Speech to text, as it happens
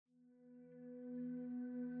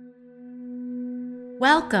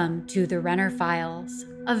Welcome to The Renner Files,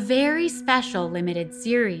 a very special limited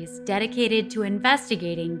series dedicated to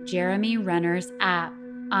investigating Jeremy Renner's app.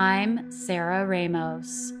 I'm Sarah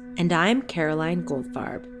Ramos. And I'm Caroline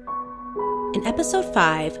Goldfarb. In episode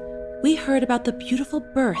 5, we heard about the beautiful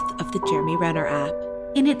birth of the Jeremy Renner app.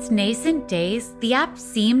 In its nascent days, the app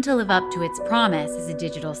seemed to live up to its promise as a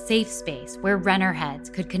digital safe space where Renner heads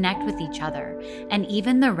could connect with each other, and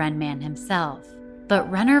even the Ren Man himself. But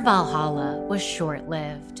Renner Valhalla was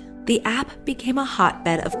short-lived. The app became a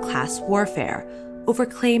hotbed of class warfare over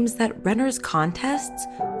claims that Renner's contests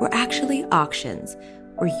were actually auctions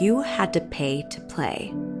where you had to pay to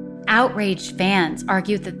play. Outraged fans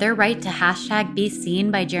argued that their right to #be seen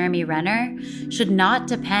by Jeremy Renner should not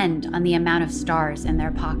depend on the amount of stars in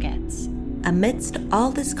their pockets. Amidst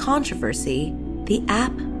all this controversy, the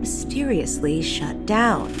app mysteriously shut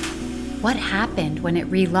down. What happened when it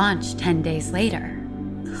relaunched 10 days later?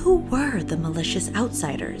 Who were the malicious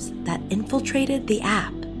outsiders that infiltrated the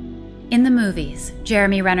app? In the movies,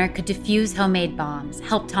 Jeremy Renner could defuse homemade bombs,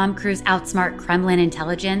 help Tom Cruise outsmart Kremlin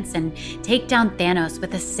intelligence, and take down Thanos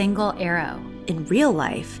with a single arrow. In real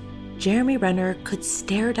life, Jeremy Renner could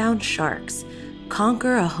stare down sharks,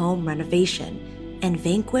 conquer a home renovation, and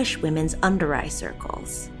vanquish women's under-eye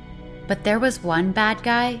circles. But there was one bad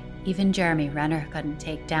guy even Jeremy Renner couldn't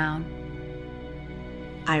take down.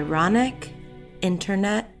 Ironic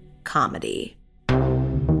internet comedy.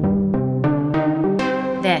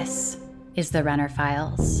 This is The Renner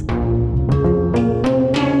Files.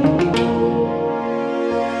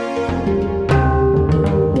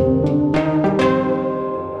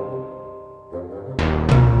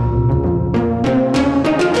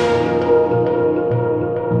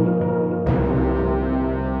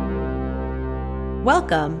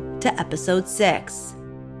 Welcome to episode 6,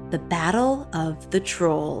 The Battle of the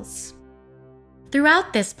Trolls.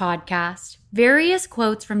 Throughout this podcast, various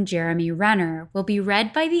quotes from Jeremy Renner will be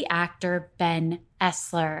read by the actor Ben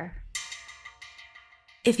Essler.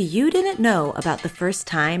 If you didn't know about the first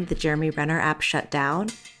time the Jeremy Renner app shut down,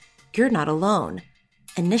 you're not alone.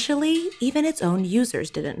 Initially, even its own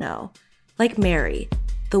users didn't know, like Mary,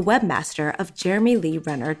 the webmaster of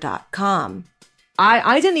JeremyLeeRenner.com.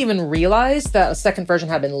 I didn't even realize that a second version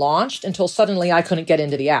had been launched until suddenly I couldn't get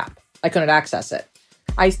into the app. I couldn't access it.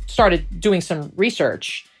 I started doing some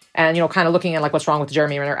research and, kind of looking at what's wrong with the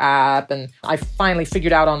Jeremy Renner app. And I finally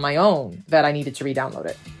figured out on my own that I needed to re-download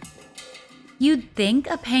it. You'd think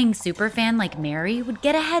a paying superfan like Mary would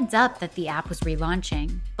get a heads up that the app was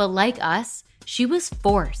relaunching. But like us, she was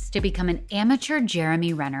forced to become an amateur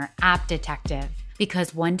Jeremy Renner app detective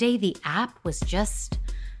because one day the app was just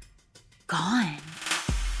gone.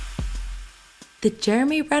 The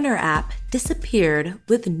Jeremy Renner app disappeared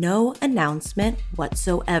with no announcement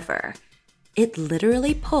whatsoever. It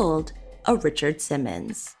literally pulled a Richard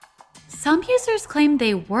Simmons. Some users claimed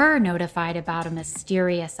they were notified about a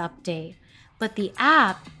mysterious update, but the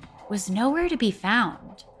app was nowhere to be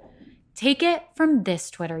found. Take it from this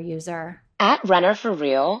Twitter user.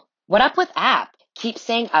 @RennerForReal. What up with app? Keep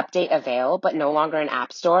saying update avail, but no longer in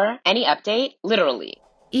App Store. Any update? Literally.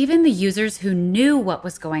 Even the users who knew what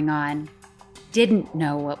was going on didn't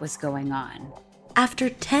know what was going on. After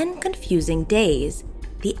 10 confusing days,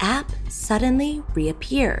 the app suddenly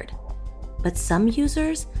reappeared. But some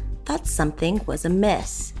users thought something was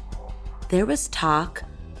amiss. There was talk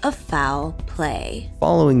of foul play.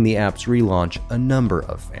 Following the app's relaunch, a number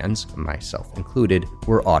of fans, myself included,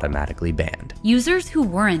 were automatically banned. Users who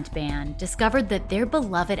weren't banned discovered that their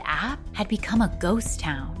beloved app had become a ghost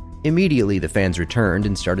town. Immediately, the fans returned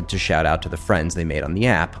and started to shout out to the friends they made on the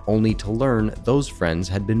app, only to learn those friends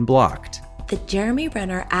had been blocked. The Jeremy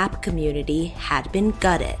Renner app community had been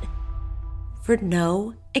gutted for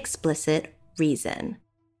no explicit reason.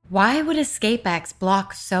 Why would EscapeX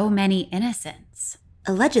block so many innocents?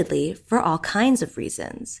 Allegedly for all kinds of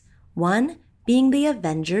reasons. One being the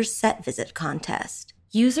Avengers set visit contest.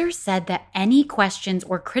 Users said that any questions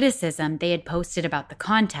or criticism they had posted about the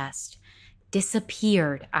contest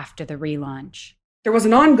disappeared after the relaunch. There was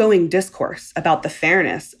an ongoing discourse about the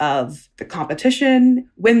fairness of the competition.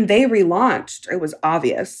 When they relaunched, it was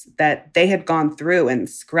obvious that they had gone through and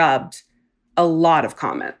scrubbed a lot of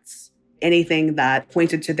comments, anything that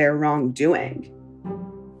pointed to their wrongdoing.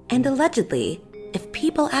 And allegedly, if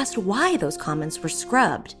people asked why those comments were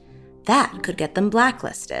scrubbed, that could get them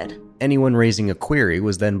blacklisted. Anyone raising a query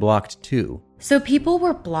was then blocked too. So people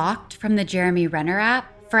were blocked from the Jeremy Renner app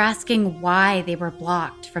for asking why they were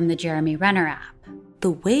blocked from the Jeremy Renner app.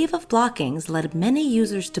 The wave of blockings led many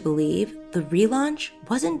users to believe the relaunch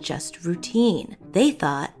wasn't just routine. They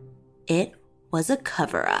thought it was a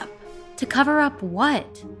cover-up. To cover up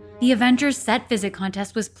what? The Avengers set visit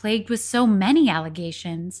contest was plagued with so many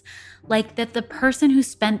allegations, like that the person who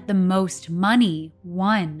spent the most money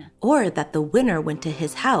won. Or that the winner went to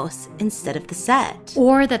his house instead of the set.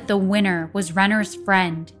 Or that the winner was Renner's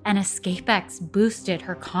friend and EscapeX boosted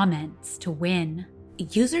her comments to win.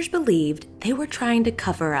 Users believed they were trying to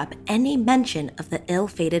cover up any mention of the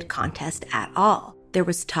ill-fated contest at all. There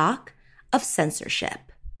was talk of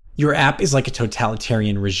censorship. Your app is like a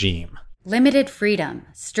totalitarian regime. Limited freedom,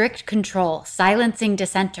 strict control, silencing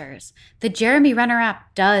dissenters. The Jeremy Renner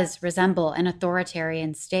app does resemble an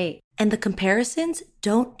authoritarian state. And the comparisons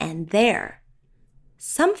don't end there.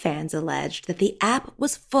 Some fans alleged that the app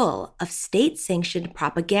was full of state-sanctioned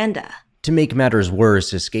propaganda. To make matters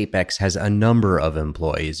worse, EscapeX has a number of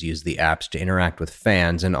employees use the apps to interact with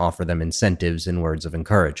fans and offer them incentives and words of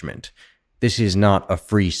encouragement. This is not a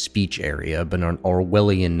free speech area, but an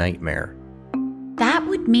Orwellian nightmare. That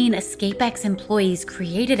would mean EscapeX employees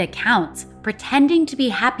created accounts pretending to be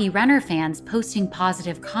happy Renner fans posting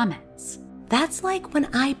positive comments. That's like when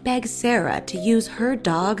I begged Sarah to use her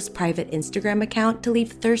dog's private Instagram account to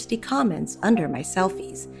leave thirsty comments under my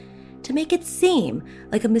selfies, to make it seem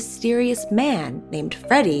like a mysterious man named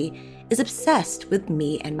Freddie is obsessed with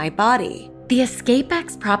me and my body. The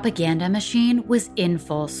EscapeX propaganda machine was in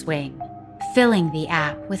full swing, filling the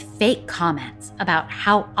app with fake comments about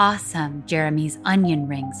how awesome Jeremy's onion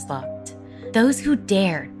rings looked. Those who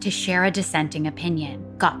dared to share a dissenting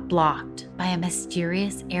opinion got blocked by a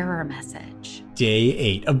mysterious error message. Day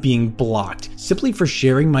 8 of being blocked simply for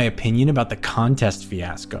sharing my opinion about the contest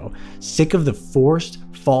fiasco. Sick of the forced,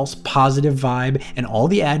 false positive vibe and all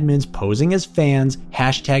the admins posing as fans,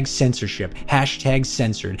 hashtag censorship, hashtag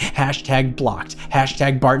censored, hashtag blocked,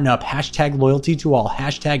 hashtag Barton up, hashtag loyalty to all,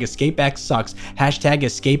 hashtag EscapeX sucks, hashtag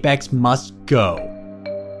EscapeX must go.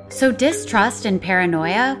 So distrust and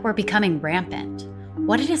paranoia were becoming rampant.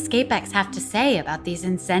 What did EscapeX have to say about these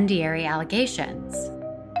incendiary allegations?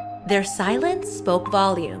 Their silence spoke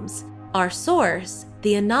volumes. Our source,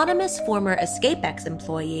 the anonymous former EscapeX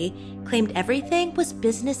employee, claimed everything was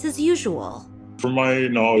business as usual. From my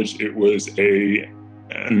knowledge, it was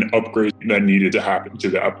an upgrade that needed to happen to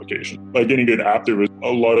the application. Like any good app, there was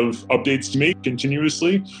a lot of updates to make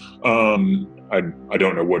continuously. I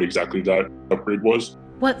don't know what exactly that upgrade was.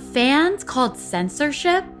 What fans called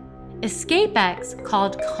censorship, EscapeX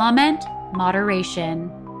called comment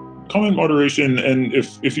moderation. Comment moderation, and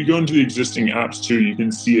if you go into the existing apps too, you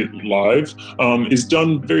can see it live, is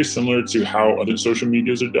done very similar to how other social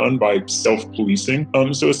medias are done by self-policing.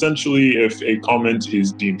 So essentially, if a comment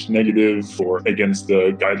is deemed negative or against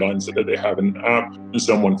the guidelines that they have in the app,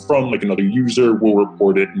 someone from like another user will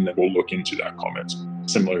report it and then we'll look into that comment,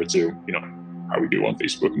 similar to, how we do on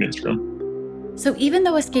Facebook and Instagram. So even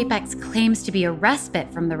though EscapeX claims to be a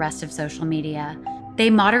respite from the rest of social media, they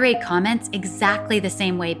moderate comments exactly the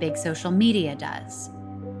same way big social media does.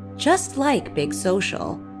 Just like Big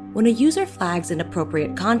Social, when a user flags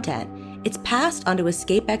inappropriate content, it's passed onto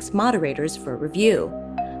EscapeX moderators for review.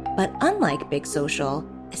 But unlike Big Social,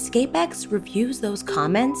 EscapeX reviews those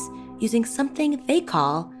comments using something they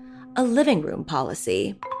call a living room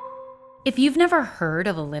policy. If you've never heard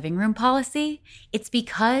of a living room policy, it's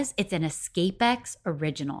because it's an EscapeX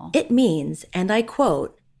original. It means, and I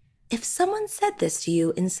quote, if someone said this to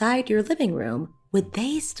you inside your living room, would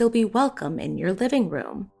they still be welcome in your living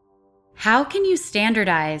room? How can you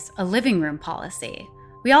standardize a living room policy?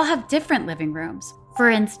 We all have different living rooms. For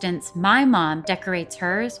instance, my mom decorates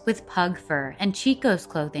hers with pug fur and Chico's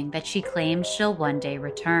clothing that she claims she'll one day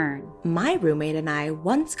return. My roommate and I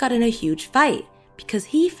once got in a huge fight because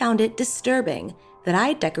he found it disturbing that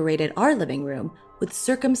I decorated our living room with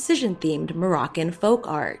circumcision-themed Moroccan folk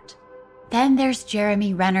art. Then there's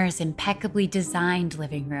Jeremy Renner's impeccably designed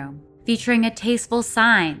living room, featuring a tasteful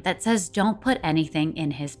sign that says don't put anything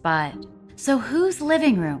in his butt. So whose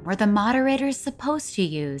living room were the moderators supposed to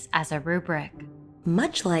use as a rubric?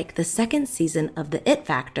 Much like the second season of The It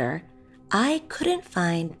Factor, I couldn't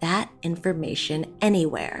find that information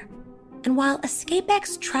anywhere. And while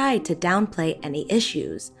EscapeX tried to downplay any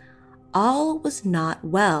issues, all was not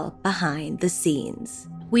well behind the scenes.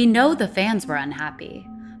 We know the fans were unhappy,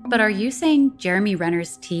 but are you saying Jeremy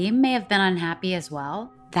Renner's team may have been unhappy as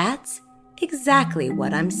well? That's exactly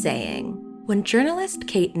what I'm saying. When journalist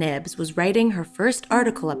Kate Nibbs was writing her first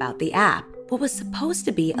article about the app, what was supposed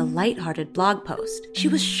to be a lighthearted blog post, she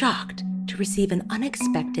was shocked to receive an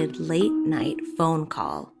unexpected late-night phone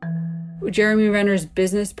call. Jeremy Renner's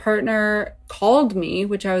business partner called me,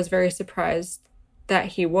 which I was very surprised that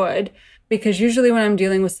he would, because usually when I'm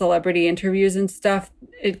dealing with celebrity interviews and stuff,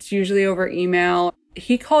 it's usually over email.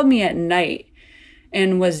 He called me at night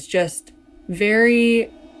and was just very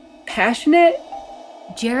passionate.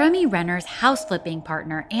 Jeremy Renner's house flipping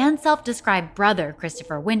partner and self-described brother,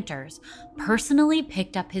 Christopher Winters, personally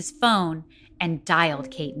picked up his phone and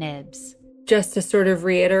dialed Kate Knibbs. Just to sort of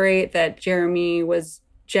reiterate that Jeremy was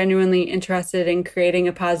genuinely interested in creating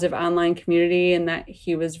a positive online community and that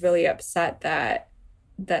he was really upset that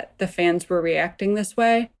the fans were reacting this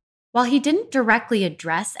way. While he didn't directly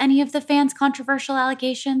address any of the fans' controversial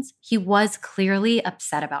allegations, he was clearly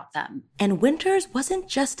upset about them. And Winters wasn't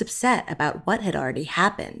just upset about what had already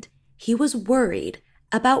happened. He was worried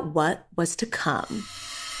about what was to come.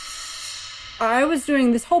 I was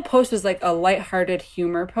doing, this whole post was like a lighthearted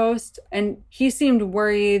humor post, and he seemed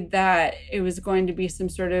worried that it was going to be some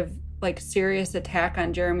sort of like serious attack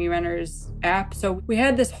on Jeremy Renner's app. So we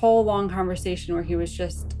had this whole long conversation where he was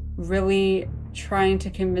just really trying to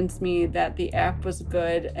convince me that the app was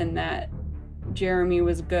good and that Jeremy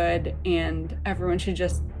was good and everyone should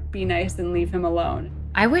just be nice and leave him alone.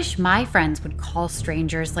 I wish my friends would call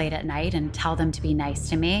strangers late at night and tell them to be nice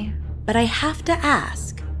to me. But I have to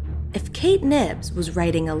ask, if Kate Knibbs was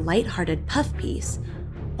writing a lighthearted puff piece,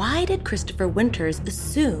 why did Christopher Winters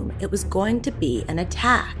assume it was going to be an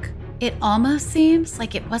attack? It almost seems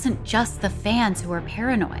like it wasn't just the fans who were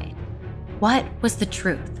paranoid. What was the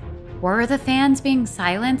truth? Were the fans being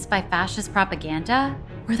silenced by fascist propaganda?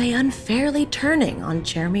 Were they unfairly turning on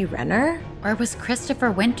Jeremy Renner? Or was Christopher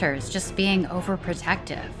Winters just being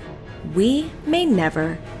overprotective? We may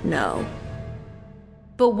never know.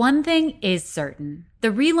 But one thing is certain. The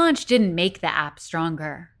relaunch didn't make the app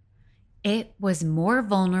stronger. It was more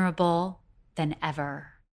vulnerable than ever.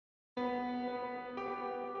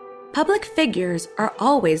 Public figures are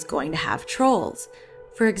always going to have trolls.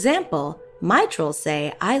 For example, my trolls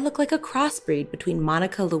say I look like a crossbreed between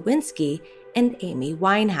Monica Lewinsky and Amy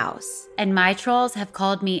Winehouse. And my trolls have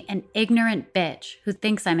called me an ignorant bitch who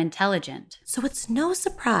thinks I'm intelligent. So it's no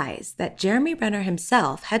surprise that Jeremy Renner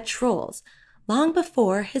himself had trolls long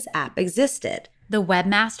before his app existed. The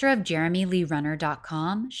webmaster of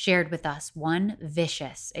JeremyLeeRunner.com shared with us one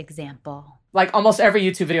vicious example. Like almost every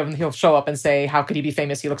YouTube video, he'll show up and say, how could he be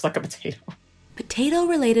famous? He looks like a potato.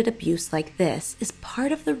 Potato-related abuse like this is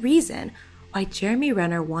part of the reason why Jeremy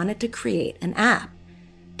Renner wanted to create an app,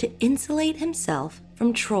 to insulate himself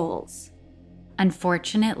from trolls.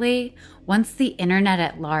 Unfortunately, once the internet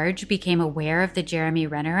at large became aware of the Jeremy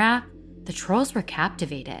Renner app, the trolls were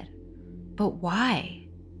captivated. But why?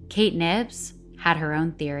 Kate Knibbs had her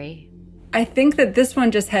own theory. I think that this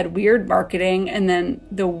one just had weird marketing, and then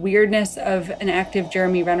the weirdness of an active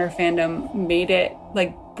Jeremy Renner fandom made it,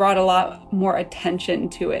 brought a lot more attention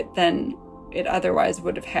to it than it otherwise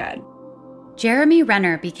would have had. Jeremy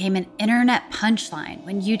Renner became an internet punchline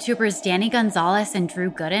when YouTubers Danny Gonzalez and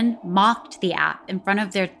Drew Gooden mocked the app in front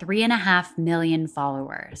of their 3.5 million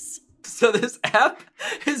followers. So this app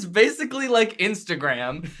is basically like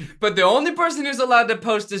Instagram, but the only person who's allowed to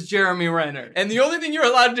post is Jeremy Renner. And the only thing you're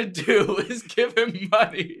allowed to do is give him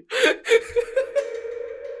money.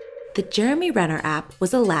 The Jeremy Renner app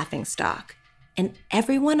was a laughingstock, and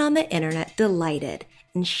everyone on the internet delighted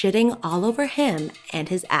in shitting all over him and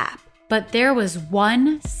his app. But there was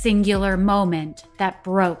one singular moment that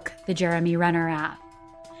broke the Jeremy Renner app.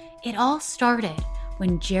 It all started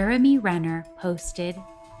when Jeremy Renner posted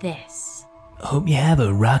this. Hope you have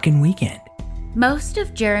a rockin' weekend. Most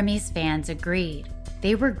of Jeremy's fans agreed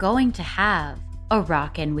they were going to have a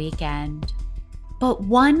rockin' weekend. But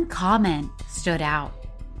one comment stood out.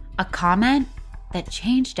 A comment that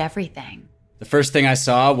changed everything. The first thing I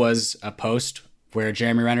saw was a post where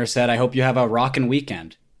Jeremy Renner said, "I hope you have a rockin'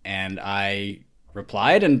 weekend." And I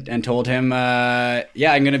replied and told him, I'm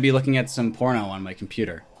going to be looking at some porno on my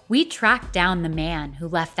computer. We tracked down the man who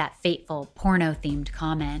left that fateful porno-themed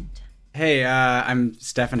comment. Hey, I'm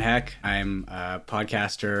Stefan Heck. I'm a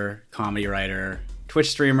podcaster, comedy writer, Twitch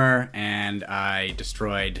streamer, and I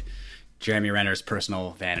destroyed Jeremy Renner's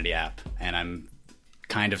personal vanity app, and I'm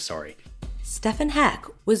kind of sorry. Stefan Heck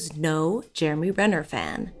was no Jeremy Renner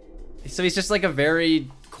fan. So he's just like a very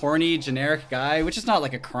corny, generic guy, which is not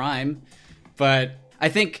like a crime. But I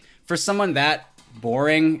think for someone that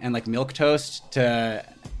boring and like milquetoast to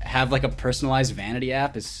have like a personalized vanity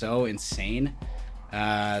app is so insane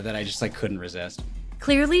that I just couldn't resist.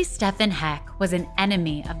 Clearly, Stefan Heck was an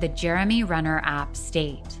enemy of the Jeremy Renner app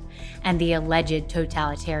state, and the alleged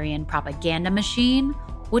totalitarian propaganda machine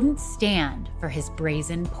wouldn't stand for his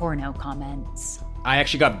brazen porno comments. I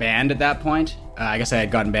actually got banned at that point. I guess I had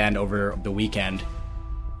gotten banned over the weekend.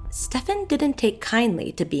 Stefan didn't take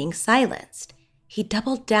kindly to being silenced. He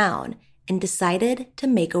doubled down and decided to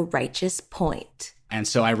make a righteous point. And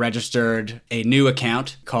so I registered a new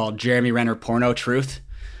account called Jeremy Renner Porno Truth.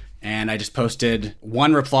 And I just posted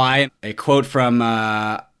one reply, a quote from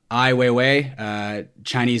Ai Weiwei,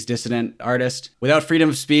 Chinese dissident artist. Without freedom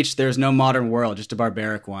of speech, there's no modern world, just a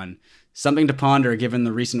barbaric one. Something to ponder given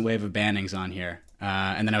the recent wave of bannings on here.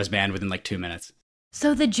 And then I was banned within like 2 minutes.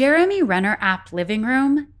 So the Jeremy Renner app living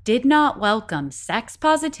room did not welcome sex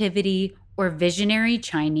positivity or visionary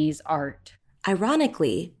Chinese art.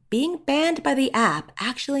 Ironically, being banned by the app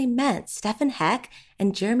actually meant Stefan Heck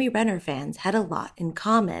and Jeremy Renner fans had a lot in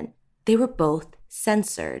common. They were both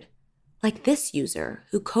censored, like this user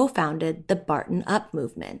who co-founded the Barton Up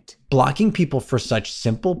movement. Blocking people for such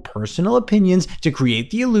simple personal opinions to create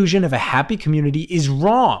the illusion of a happy community is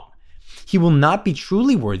wrong. He will not be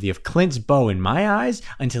truly worthy of Clint's bow in my eyes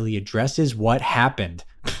until he addresses what happened.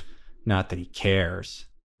 Not that he cares.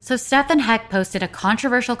 So Stefan Heck posted a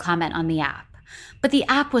controversial comment on the app. But the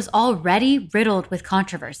app was already riddled with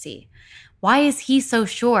controversy. Why is he so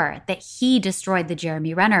sure that he destroyed the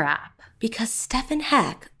Jeremy Renner app? Because Stefan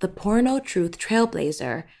Heck, the porno truth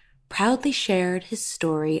trailblazer, proudly shared his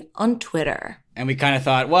story on Twitter. And we kind of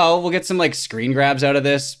thought, well, we'll get some like screen grabs out of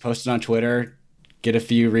this, post it on Twitter, get a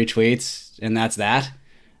few retweets, and that's that.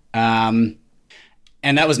 And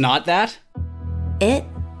that was not that. It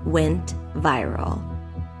went viral.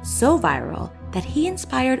 So viral that he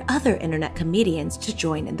inspired other internet comedians to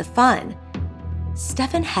join in the fun.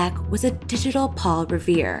 Stefan Heck was a digital Paul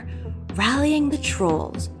Revere, rallying the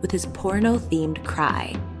trolls with his porno-themed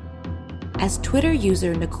cry. As Twitter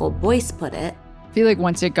user Nicole Boyce put it, I feel like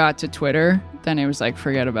once it got to Twitter, then it was like,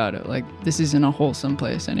 forget about it. Like, this isn't a wholesome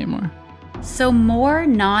place anymore. So more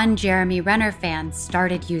non-Jeremy Renner fans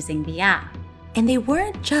started using the app. And they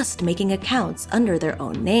weren't just making accounts under their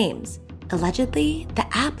own names. Allegedly, the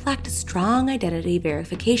app lacked a strong identity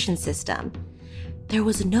verification system. There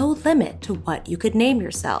was no limit to what you could name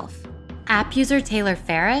yourself. App user Taylor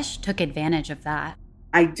Farish took advantage of that.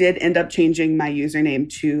 I did end up changing my username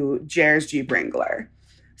to Jer's G Bringler.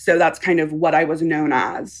 So that's kind of what I was known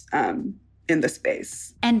as in the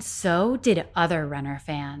space. And so did other Renner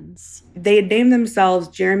fans. They had named themselves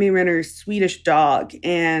Jeremy Renner's Swedish dog,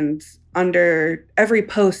 and under every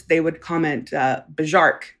post they would comment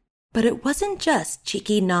Bajark. But it wasn't just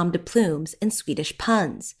cheeky nom de plumes and Swedish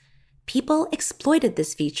puns. People exploited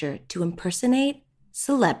this feature to impersonate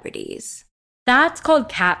celebrities. That's called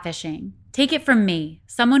catfishing. Take it from me,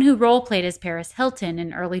 someone who role-played as Paris Hilton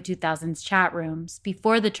in early 2000s chat rooms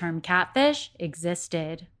before the term catfish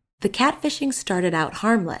existed. The catfishing started out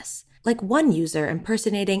harmless, like one user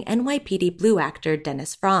impersonating NYPD Blue actor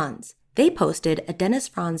Dennis Franz. They posted a Dennis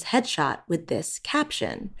Franz headshot with this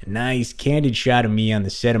caption. A nice candid shot of me on the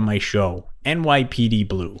set of my show, NYPD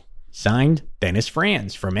Blue. Signed, Dennis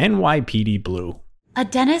Franz from NYPD Blue. A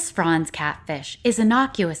Dennis Franz catfish is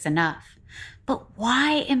innocuous enough, but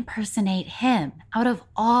why impersonate him out of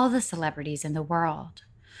all the celebrities in the world?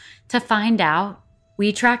 To find out,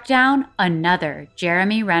 we tracked down another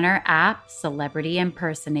Jeremy Renner app celebrity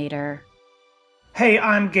impersonator. Hey,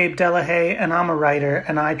 I'm Gabe Delahaye, and I'm a writer,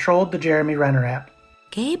 and I trolled the Jeremy Renner app.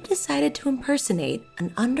 Gabe decided to impersonate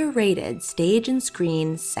an underrated stage and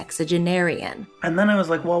screen sexagenarian. And then I was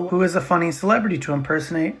like, well, who is a funny celebrity to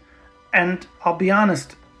impersonate? And I'll be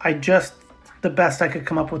honest, the best I could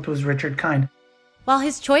come up with was Richard Kind. While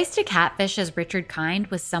his choice to catfish as Richard Kind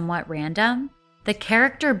was somewhat random, the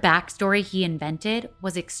character backstory he invented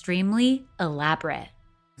was extremely elaborate.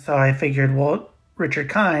 So I figured, well, Richard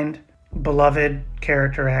Kind, beloved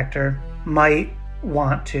character actor, might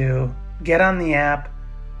want to get on the app,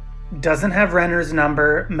 doesn't have Renner's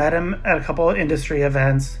number, met him at a couple of industry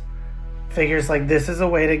events, figures like this is a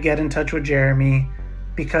way to get in touch with Jeremy,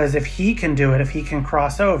 because if he can do it, if he can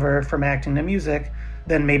cross over from acting to music,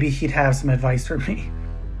 then maybe he'd have some advice for me.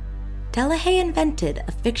 Delahaye invented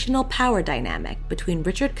a fictional power dynamic between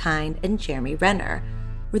Richard Kind and Jeremy Renner,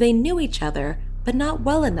 where they knew each other but not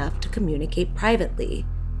well enough to communicate privately.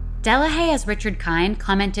 Delahaye as Richard Kind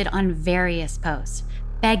commented on various posts,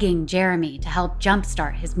 begging Jeremy to help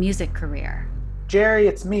jumpstart his music career. Jerry,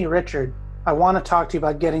 it's me, Richard. I want to talk to you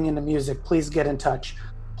about getting into music. Please get in touch.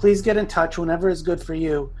 Please get in touch whenever is good for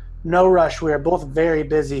you. No rush, we are both very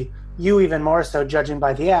busy. You even more so, judging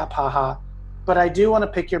by the app, haha. But I do want to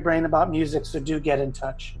pick your brain about music, so do get in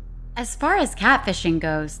touch. As far as catfishing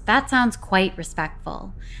goes, that sounds quite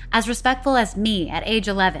respectful. As respectful as me at age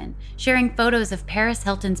 11, sharing photos of Paris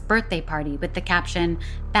Hilton's birthday party with the caption,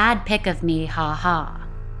 "Bad pic of me, ha ha."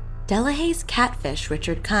 Delahaye's catfish,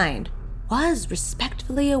 Richard Kind, was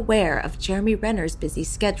respectfully aware of Jeremy Renner's busy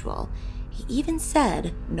schedule. He even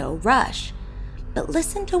said, no rush. But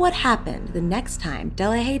listen to what happened the next time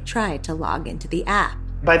Delahaye tried to log into the app.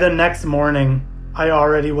 By the next morning, I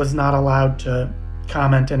already was not allowed to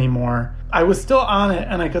comment anymore. I was still on it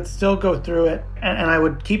and I could still go through it and I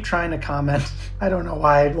would keep trying to comment. I don't know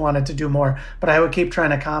why I wanted to do more, but I would keep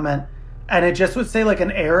trying to comment and it just would say like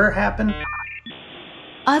an error happened.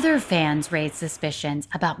 Other fans raised suspicions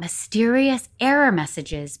about mysterious error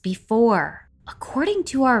messages before. According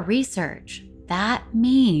to our research, that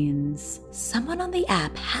means someone on the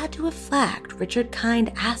app had to have flagged Richard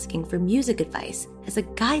Kind asking for music advice as a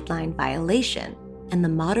guideline violation, and the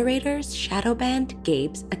moderators shadow banned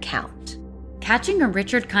Gabe's account. Catching a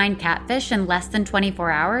Richard Kind catfish in less than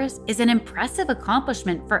 24 hours is an impressive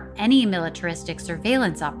accomplishment for any militaristic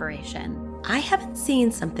surveillance operation. I haven't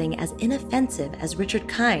seen something as inoffensive as Richard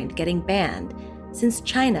Kind getting banned since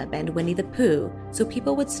China banned Winnie the Pooh so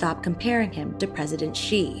people would stop comparing him to President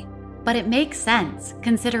Xi. But it makes sense,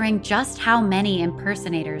 considering just how many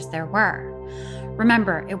impersonators there were.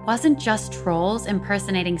 Remember, it wasn't just trolls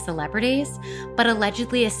impersonating celebrities, but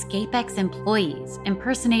allegedly EscapeX employees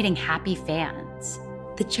impersonating happy fans.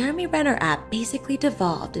 The Jeremy Renner app basically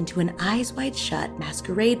devolved into an Eyes Wide Shut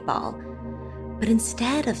masquerade ball. But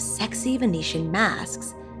instead of sexy Venetian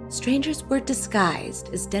masks, strangers were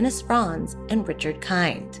disguised as Dennis Franz and Richard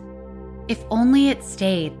Kind. If only it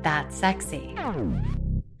stayed that sexy.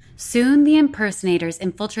 Soon, the impersonators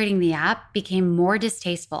infiltrating the app became more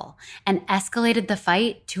distasteful and escalated the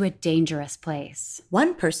fight to a dangerous place.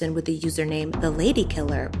 One person with the username The Lady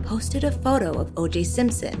Killer posted a photo of O.J.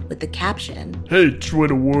 Simpson with the caption, "Hey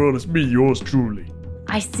Twitter world, it's me, yours truly."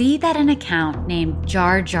 I see that an account named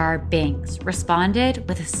Jar Jar Binks responded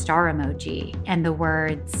with a star emoji and the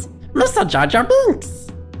words, "Mr. Jar Jar Binks."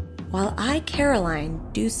 While I, Caroline,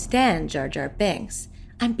 do stan Jar Jar Binks,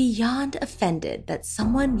 I'm beyond offended that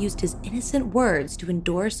someone used his innocent words to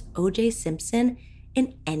endorse O.J. Simpson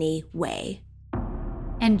in any way.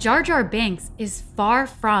 And Jar Jar Binks is far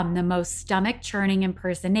from the most stomach-churning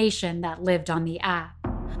impersonation that lived on the app.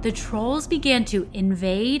 The trolls began to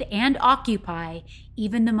invade and occupy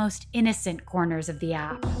even the most innocent corners of the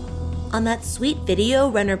app. On that sweet video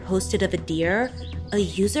Renner posted of a deer, a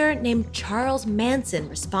user named Charles Manson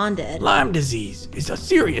responded, "Lyme disease is a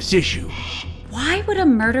serious issue." Why would a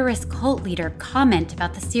murderous cult leader comment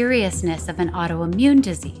about the seriousness of an autoimmune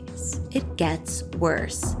disease? It gets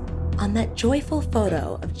worse. On that joyful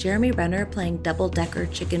photo of Jeremy Renner playing double-decker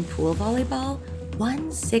chicken pool volleyball,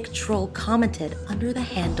 one sick troll commented under the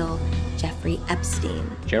handle Jeffrey Epstein.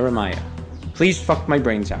 "Jeremiah, please fuck my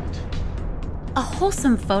brains out." A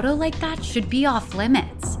wholesome photo like that should be off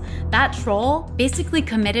limits. That troll basically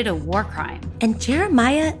committed a war crime. And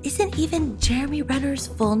Jeremiah isn't even Jeremy Renner's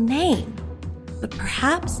full name. But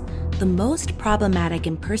perhaps the most problematic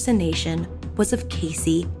impersonation was of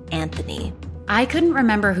Casey Anthony. I couldn't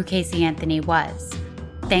remember who Casey Anthony was.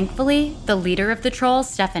 Thankfully, the leader of the trolls,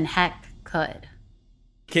 Stefan Heck, could.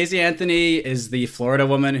 Casey Anthony is the Florida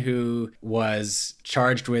woman who was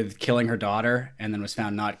charged with killing her daughter and then was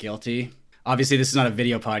found not guilty. Obviously, this is not a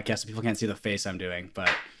video podcast, so people can't see the face I'm doing, but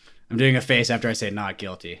I'm doing a face after I say not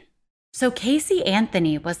guilty. So Casey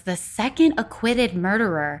Anthony was the second acquitted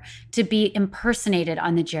murderer to be impersonated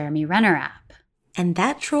on the Jeremy Renner app. And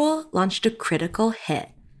that troll launched a critical hit.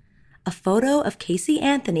 A photo of Casey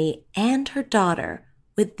Anthony and her daughter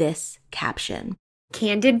with this caption.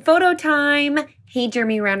 "Candid photo time. Hey,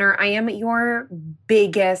 Jeremy Renner, I am your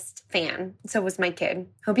biggest fan. So was my kid.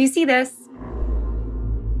 Hope you see this."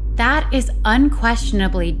 That is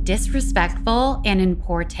unquestionably disrespectful and in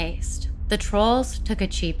poor taste. The trolls took a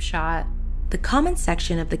cheap shot. The comment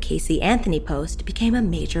section of the Casey Anthony post became a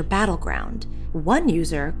major battleground. One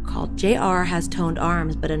user, called JR Has Toned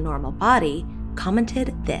Arms But a Normal Body,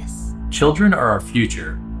 commented this. "Children are our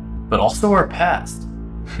future, but also our past.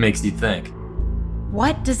 Makes you think."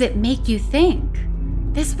 What does it make you think?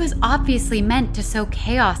 This was obviously meant to sow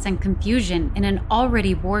chaos and confusion in an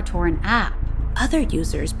already war-torn app. Other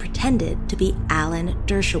users pretended to be Alan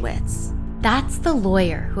Dershowitz. That's the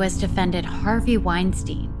lawyer who has defended Harvey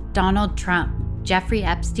Weinstein, Donald Trump, Jeffrey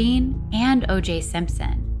Epstein, and O.J.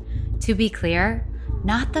 Simpson. To be clear,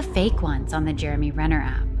 not the fake ones on the Jeremy Renner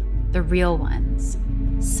app, the real ones.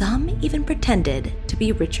 Some even pretended to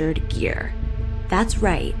be Richard Gere. That's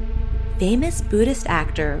right. Famous Buddhist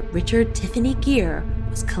actor Richard Tiffany Gere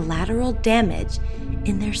was collateral damage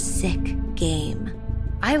in their sick game.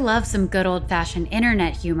 I love some good old-fashioned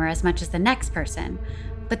internet humor as much as the next person,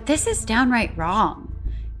 but this is downright wrong.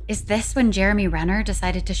 Is this when Jeremy Renner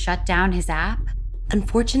decided to shut down his app?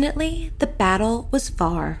 Unfortunately, the battle was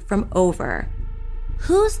far from over.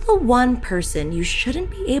 Who's the one person you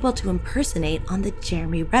shouldn't be able to impersonate on the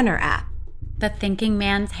Jeremy Renner app? The thinking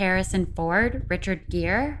man's Harrison Ford, Richard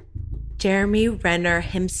Gere? Jeremy Renner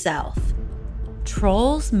himself.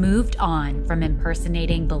 trolls moved on from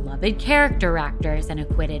impersonating beloved character actors and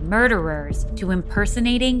acquitted murderers to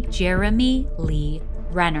impersonating Jeremy Lee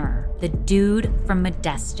Renner, the dude from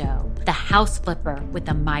Modesto, the house flipper with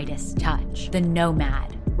the Midas touch, the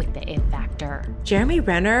nomad with the it factor. Jeremy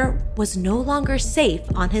Renner was no longer safe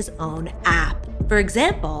on his own app. For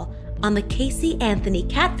example, on the Casey Anthony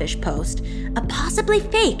catfish post, a possibly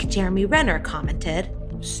fake Jeremy Renner commented,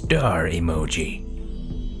 "Star emoji."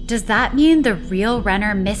 Does that mean the real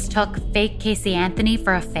Renner mistook fake Casey Anthony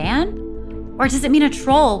for a fan? Or does it mean a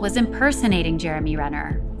troll was impersonating Jeremy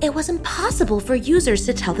Renner? It was impossible for users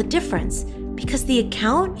to tell the difference because the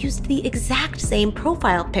account used the exact same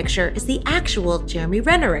profile picture as the actual Jeremy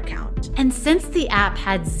Renner account. And since the app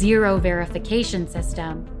had zero verification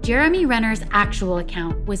system, Jeremy Renner's actual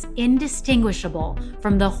account was indistinguishable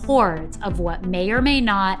from the hordes of what may or may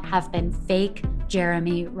not have been fake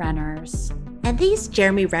Jeremy Renners. And these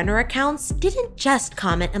Jeremy Renner accounts didn't just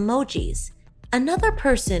comment emojis. Another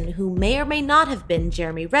person who may or may not have been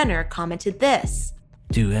Jeremy Renner commented this.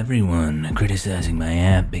 To everyone criticizing my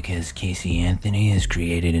app because Casey Anthony has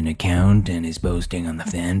created an account and is posting on the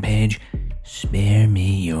fan page, spare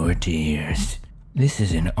me your tears. This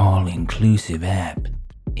is an all-inclusive app.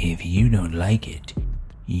 If you don't like it,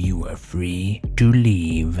 you are free to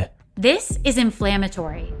leave. This is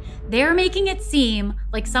inflammatory. They're making it seem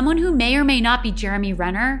like someone who may or may not be Jeremy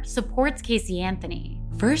Renner supports Casey Anthony.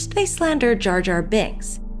 First, they slandered Jar Jar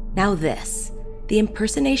Binks. Now this. The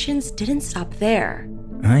impersonations didn't stop there.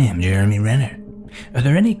 I am Jeremy Renner. Are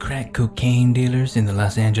there any crack cocaine dealers in the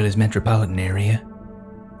Los Angeles metropolitan area?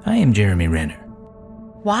 I am Jeremy Renner.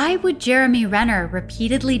 Why would Jeremy Renner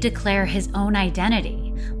repeatedly declare his own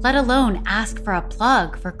identity, let alone ask for a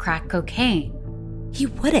plug for crack cocaine? He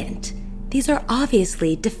wouldn't. These are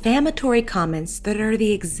obviously defamatory comments that are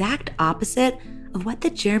the exact opposite of what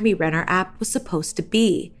the Jeremy Renner app was supposed to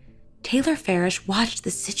be. Taylor Farish watched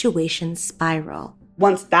the situation spiral.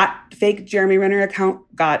 Once that fake Jeremy Renner account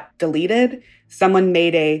got deleted, someone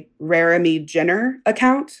made a Raramy Jenner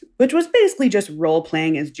account, which was basically just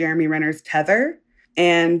role-playing as Jeremy Renner's tether.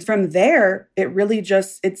 And from there,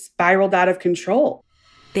 it spiraled out of control.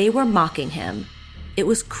 They were mocking him. It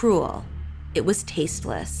was cruel. It was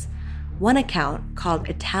tasteless. One account, called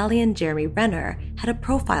Italian Jeremy Renner, had a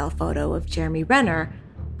profile photo of Jeremy Renner,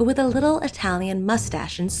 but with a little Italian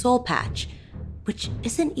mustache and soul patch, which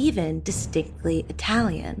isn't even distinctly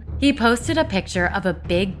Italian. He posted a picture of a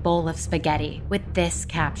big bowl of spaghetti with this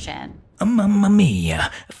caption. Mamma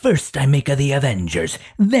mia, first I make the Avengers,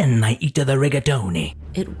 then I eat the rigatoni.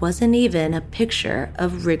 It wasn't even a picture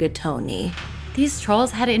of rigatoni. These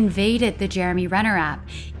trolls had invaded the Jeremy Renner app,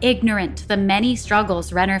 ignorant to the many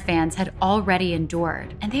struggles Renner fans had already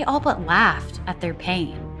endured, and they all but laughed at their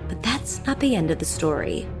pain. But that's not the end of the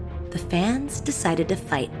story. The fans decided to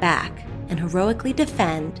fight back and heroically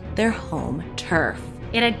defend their home turf.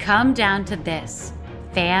 It had come down to this: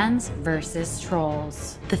 fans versus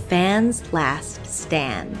trolls. The fans' last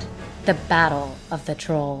stand. The battle of the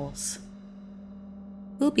trolls.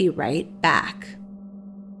 We'll be right back.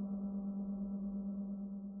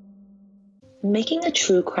 Making a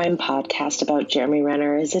true crime podcast about Jeremy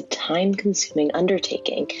Renner is a time-consuming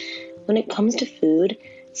undertaking. When it comes to food,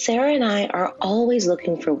 Sarah and I are always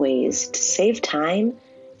looking for ways to save time,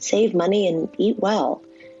 save money, and eat well.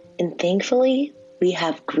 And thankfully, we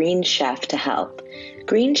have Green Chef to help.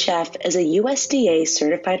 Green Chef is a USDA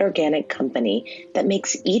certified organic company that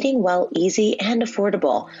makes eating well easy and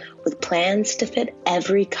affordable, with plans to fit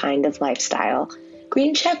every kind of lifestyle.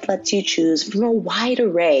 Green Chef lets you choose from a wide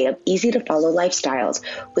array of easy-to-follow lifestyles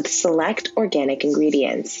with select organic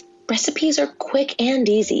ingredients. Recipes are quick and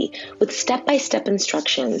easy, with step-by-step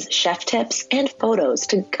instructions, chef tips, and photos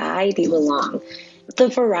to guide you along. The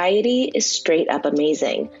variety is straight up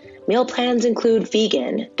amazing. Meal plans include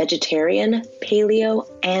vegan, vegetarian, paleo,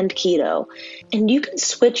 and keto. And you can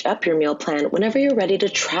switch up your meal plan whenever you're ready to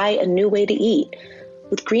try a new way to eat.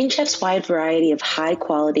 With Green Chef's wide variety of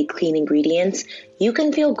high-quality, clean ingredients, you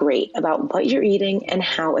can feel great about what you're eating and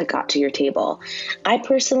how it got to your table. I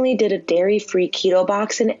personally did a dairy-free keto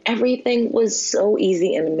box, and everything was so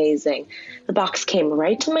easy and amazing. The box came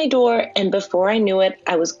right to my door, and before I knew it,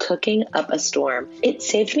 I was cooking up a storm. It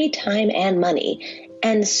saved me time and money.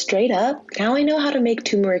 And straight up, now I know how to make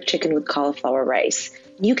turmeric chicken with cauliflower rice.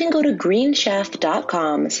 You can go to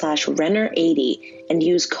greenchef.com/Renner80 and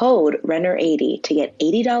use code Renner80 to get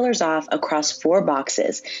 $80 off across 4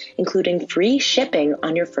 boxes, including free shipping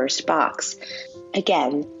on your first box.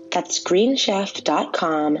 Again, that's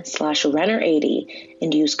greenchef.com/Renner80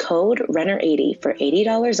 and use code Renner80 for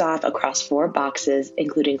 $80 off across 4 boxes,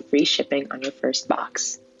 including free shipping on your first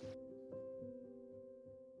box.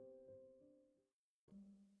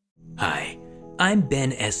 Hi, I'm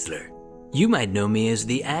Ben Essler. You might know me as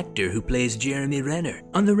the actor who plays Jeremy Renner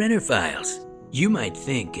on The Renner Files. You might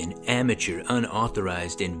think an amateur,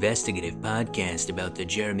 unauthorized investigative podcast about the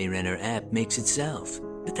Jeremy Renner app makes itself,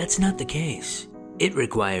 but that's not the case. It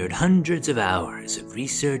required hundreds of hours of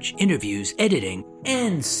research, interviews, editing,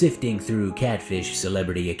 and sifting through catfish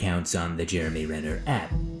celebrity accounts on the Jeremy Renner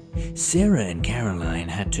app. Sarah and Caroline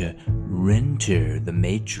had to renter the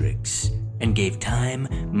Matrix and gave time,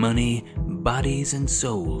 money, bodies, and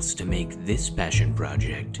souls to make this passion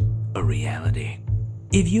project a reality.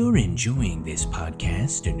 If you're enjoying this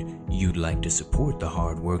podcast and you'd like to support the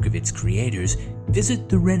hard work of its creators, visit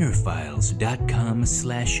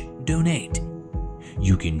therennerfiles.com/donate.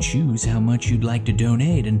 You can choose how much you'd like to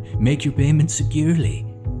donate and make your payment securely.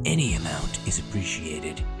 Any amount is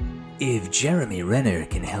appreciated. If Jeremy Renner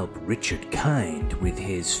can help Richard Kind with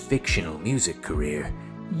his fictional music career,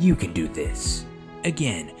 you can do this.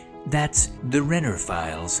 Again, that's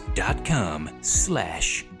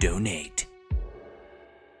therennerfiles.com/donate.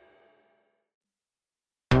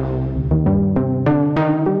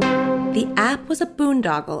 The app was a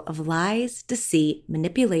boondoggle of lies, deceit,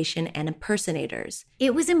 manipulation, and impersonators.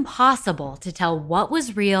 It was impossible to tell what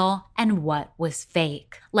was real and what was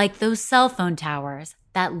fake, like those cell phone towers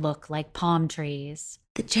that look like palm trees.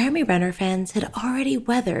 The Jeremy Renner fans had already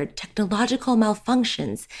weathered technological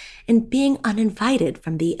malfunctions and being uninvited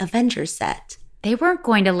from the Avengers set. They weren't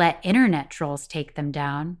going to let internet trolls take them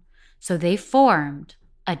down, so they formed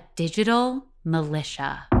a digital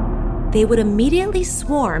militia. They would immediately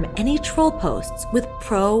swarm any troll posts with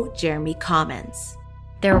pro-Jeremy comments.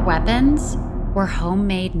 Their weapons were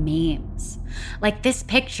homemade memes, like this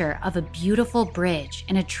picture of a beautiful bridge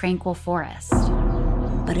in a tranquil forest.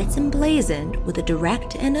 But it's emblazoned with a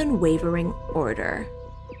direct and unwavering order.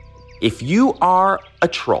 If you are a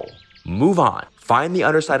troll, move on. Find the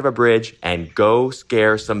underside of a bridge and go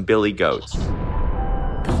scare some billy goats.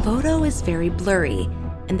 The photo is very blurry,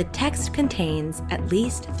 and the text contains at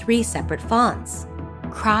least 3 separate fonts.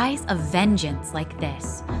 Cries of vengeance like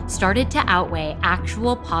this started to outweigh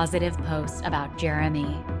actual positive posts about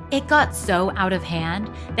Jeremy. It got so out of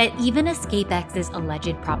hand that even EscapeX's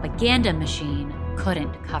alleged propaganda machine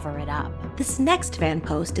couldn't cover it up. This next fan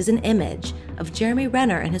post is an image of Jeremy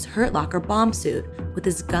Renner in his Hurt Locker bomb suit with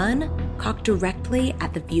his gun cocked directly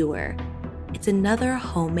at the viewer. It's another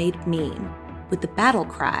homemade meme with the battle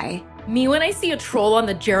cry, "Me when I see a troll on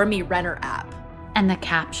the Jeremy Renner app." And the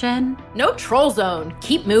caption, "No troll zone,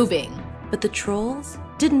 keep moving." But the trolls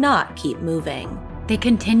did not keep moving. They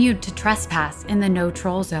continued to trespass in the no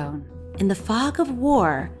troll zone. In the fog of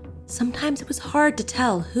war, sometimes it was hard to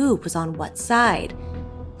tell who was on what side.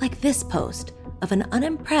 Like this post of an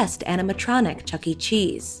unimpressed animatronic Chuck E.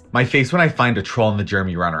 Cheese. My face when I find a troll in the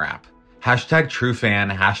Jeremy Renner app. Hashtag true fan,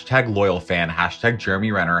 hashtag loyal fan, hashtag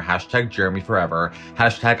Jeremy Renner, hashtag Jeremy forever,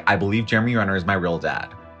 hashtag I believe Jeremy Renner is my real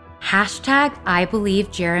dad. Hashtag I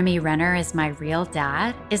believe Jeremy Renner is my real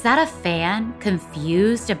dad? Is that a fan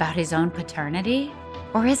confused about his own paternity?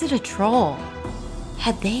 Or is it a troll?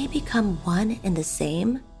 Had they become one and the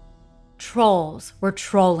same? Trolls were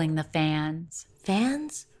trolling the fans.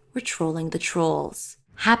 Fans were trolling the trolls.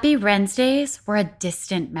 Happy Wednesdays were a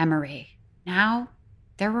distant memory. Now,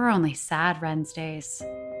 there were only sad Wednesdays.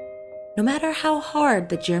 No matter how hard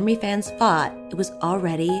the Jeremy fans fought, it was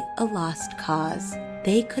already a lost cause.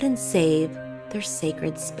 They couldn't save their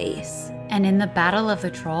sacred space. And in the battle of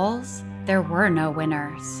the trolls, there were no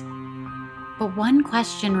winners. But one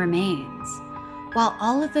question remains. While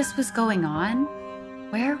all of this was going on,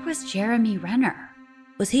 where was Jeremy Renner?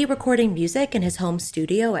 Was he recording music in his home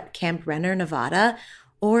studio at Camp Renner, Nevada,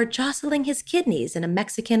 or jostling his kidneys in a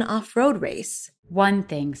Mexican off-road race? One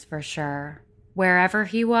thing's for sure. Wherever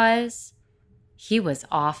he was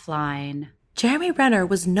offline. Jeremy Renner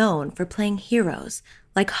was known for playing heroes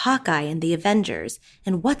like Hawkeye in The Avengers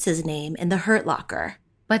and What's-His-Name in The Hurt Locker.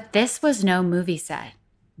 But this was no movie set.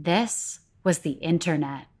 This was the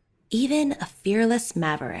internet. Even a fearless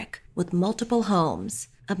maverick with multiple homes,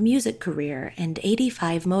 a music career, and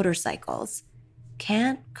 85 motorcycles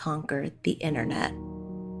can't conquer the internet.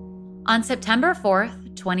 On September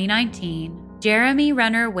 4th, 2019, Jeremy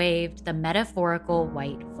Renner waved the metaphorical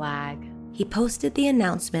white flag. He posted the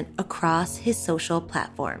announcement across his social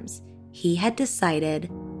platforms. He had decided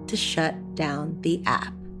to shut down the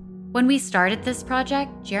app. When we started this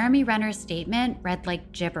project, Jeremy Renner's statement read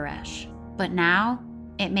like gibberish. But now,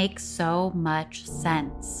 it makes so much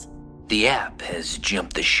sense. The app has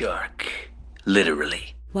jumped the shark.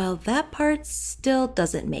 Literally. Well, that part still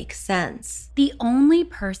doesn't make sense. The only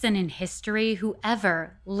person in history who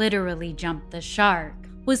ever literally jumped the shark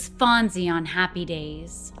was Fonzie on Happy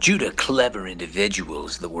Days. Due to clever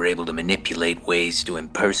individuals that were able to manipulate ways to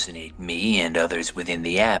impersonate me and others within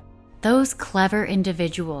the app. Those clever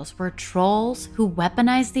individuals were trolls who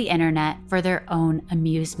weaponized the internet for their own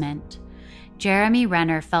amusement. Jeremy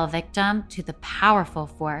Renner fell victim to the powerful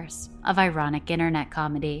force of ironic internet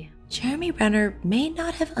comedy. Jeremy Renner may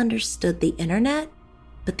not have understood the internet,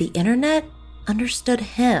 but the internet understood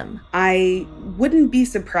him. I wouldn't be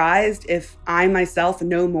surprised if I myself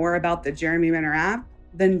know more about the Jeremy Renner app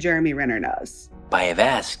than Jeremy Renner does. I have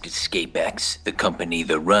asked EscapeX, the company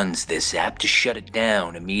that runs this app, to shut it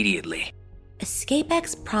down immediately.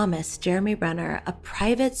 EscapeX promised Jeremy Renner a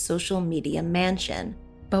private social media mansion.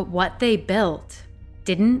 But what they built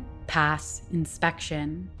didn't pass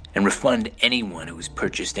inspection. And refund anyone who has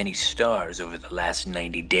purchased any stars over the last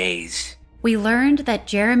 90 days. We learned that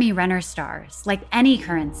Jeremy Renner stars, like any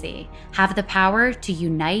currency, have the power to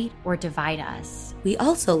unite or divide us. We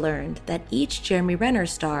also learned that each Jeremy Renner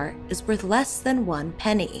star is worth less than 1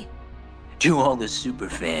 penny. To all the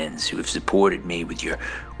superfans who have supported me with your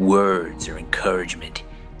words or encouragement,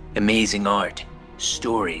 amazing art,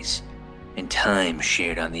 stories, and time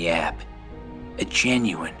shared on the app, a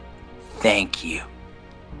genuine thank you.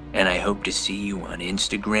 And I hope to see you on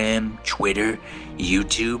Instagram, Twitter,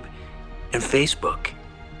 YouTube, and Facebook.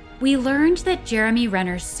 We learned that Jeremy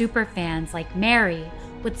Renner's superfans like Mary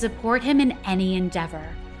would support him in any endeavor,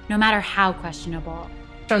 no matter how questionable.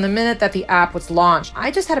 From the minute that the app was launched,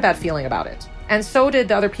 I just had a bad feeling about it. And so did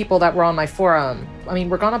the other people that were on my forum. I mean,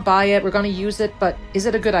 we're gonna buy it, we're gonna use it, but is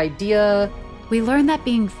it a good idea? We learned that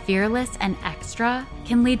being fearless and extra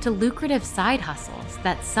can lead to lucrative side hustles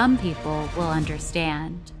that some people will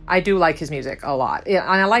understand. I do like his music a lot, and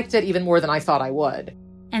I liked it even more than I thought I would.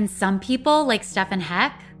 And some people, like Stefan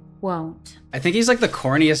Heck, won't. I think he's like the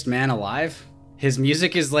corniest man alive. His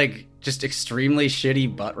music is like just extremely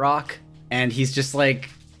shitty butt rock, and he's just like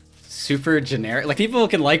super generic. Like, people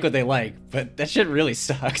can like what they like, but that shit really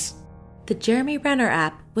sucks. The Jeremy Renner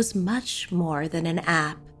app was much more than an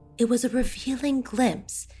app. It was a revealing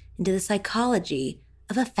glimpse into the psychology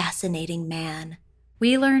of a fascinating man.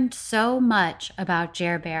 We learned so much about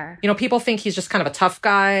Jer Bear. You know, people think he's just kind of a tough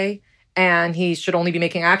guy and he should only be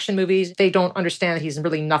making action movies. They don't understand that he's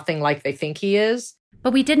really nothing like they think he is.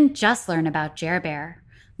 But we didn't just learn about Jer Bear.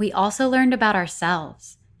 We also learned about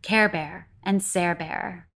ourselves, Care Bear and Ser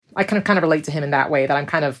Bear. I can kind of relate to him in that way, that I'm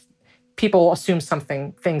kind of, people assume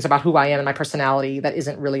things about who I am and my personality that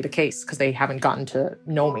isn't really the case because they haven't gotten to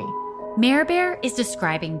know me. Mare Bear is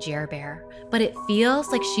describing Jer Bear, but it feels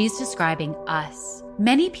like she's describing us.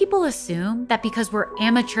 Many people assume that because we're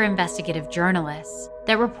amateur investigative journalists,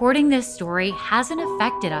 that reporting this story hasn't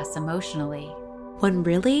affected us emotionally. When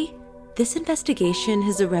really, this investigation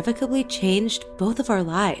has irrevocably changed both of our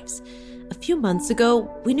lives. A few months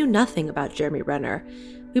ago, we knew nothing about Jeremy Renner.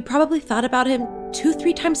 We probably thought about him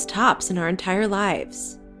 2-3 times tops in our entire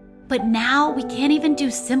lives. But now we can't even do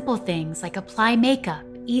simple things like apply makeup,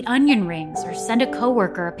 eat onion rings, or send a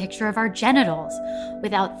coworker a picture of our genitals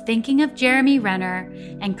without thinking of Jeremy Renner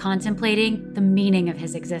and contemplating the meaning of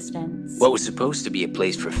his existence. What was supposed to be a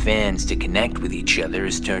place for fans to connect with each other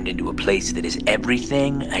has turned into a place that is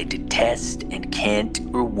everything I detest and can't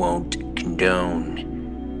or won't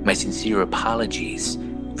condone. My sincere apologies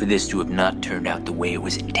for this to have not turned out the way it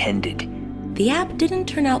was intended. The app didn't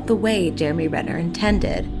turn out the way Jeremy Renner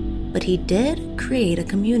intended, but he did create a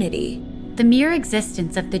community. The mere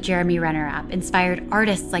existence of the Jeremy Renner app inspired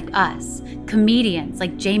artists like us, comedians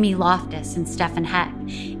like Jamie Loftus and Stefan Heck,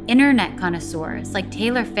 internet connoisseurs like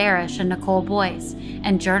Taylor Farish and Nicole Boyce,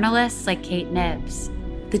 and journalists like Kate Nibbs.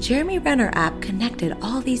 The Jeremy Renner app connected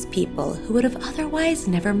all these people who would have otherwise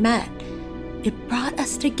never met. It brought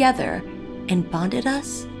us together and bonded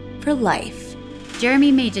us for life.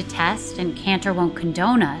 Jeremy may detest and can't or won't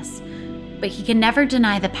condone us, but he can never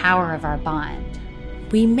deny the power of our bond.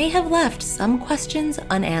 We may have left some questions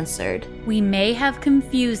unanswered. We may have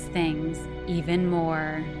confused things even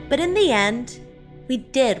more. But in the end, we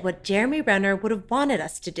did what Jeremy Renner would have wanted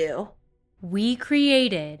us to do. We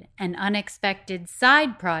created an unexpected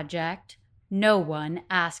side project no one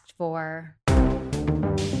asked for.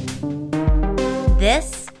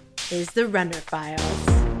 This is the Renner Files.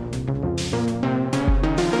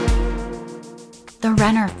 The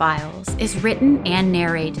Renner Files is written and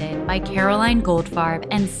narrated by Caroline Goldfarb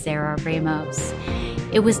and Sarah Ramos.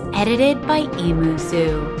 It was edited by Emu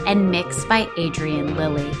Zhu and mixed by Adrian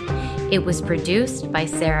Lilly. It was produced by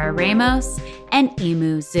Sarah Ramos and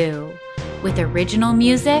Emu Zhu, with original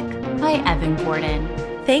music by Evan Gordon.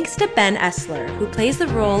 Thanks to Ben Essler, who plays the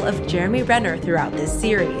role of Jeremy Renner throughout this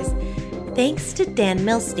series. Thanks to Dan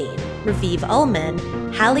Milstein, Raviv Ullman,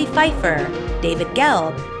 Hallie Pfeiffer, David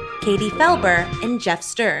Gelb, Katie Felber, and Jeff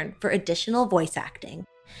Stern for additional voice acting.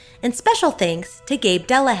 And special thanks to Gabe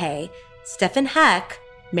Delahaye, Stephen Heck,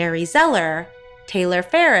 Mary Zeller, Taylor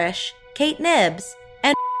Farish, Kate Nibbs,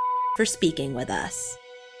 and for speaking with us.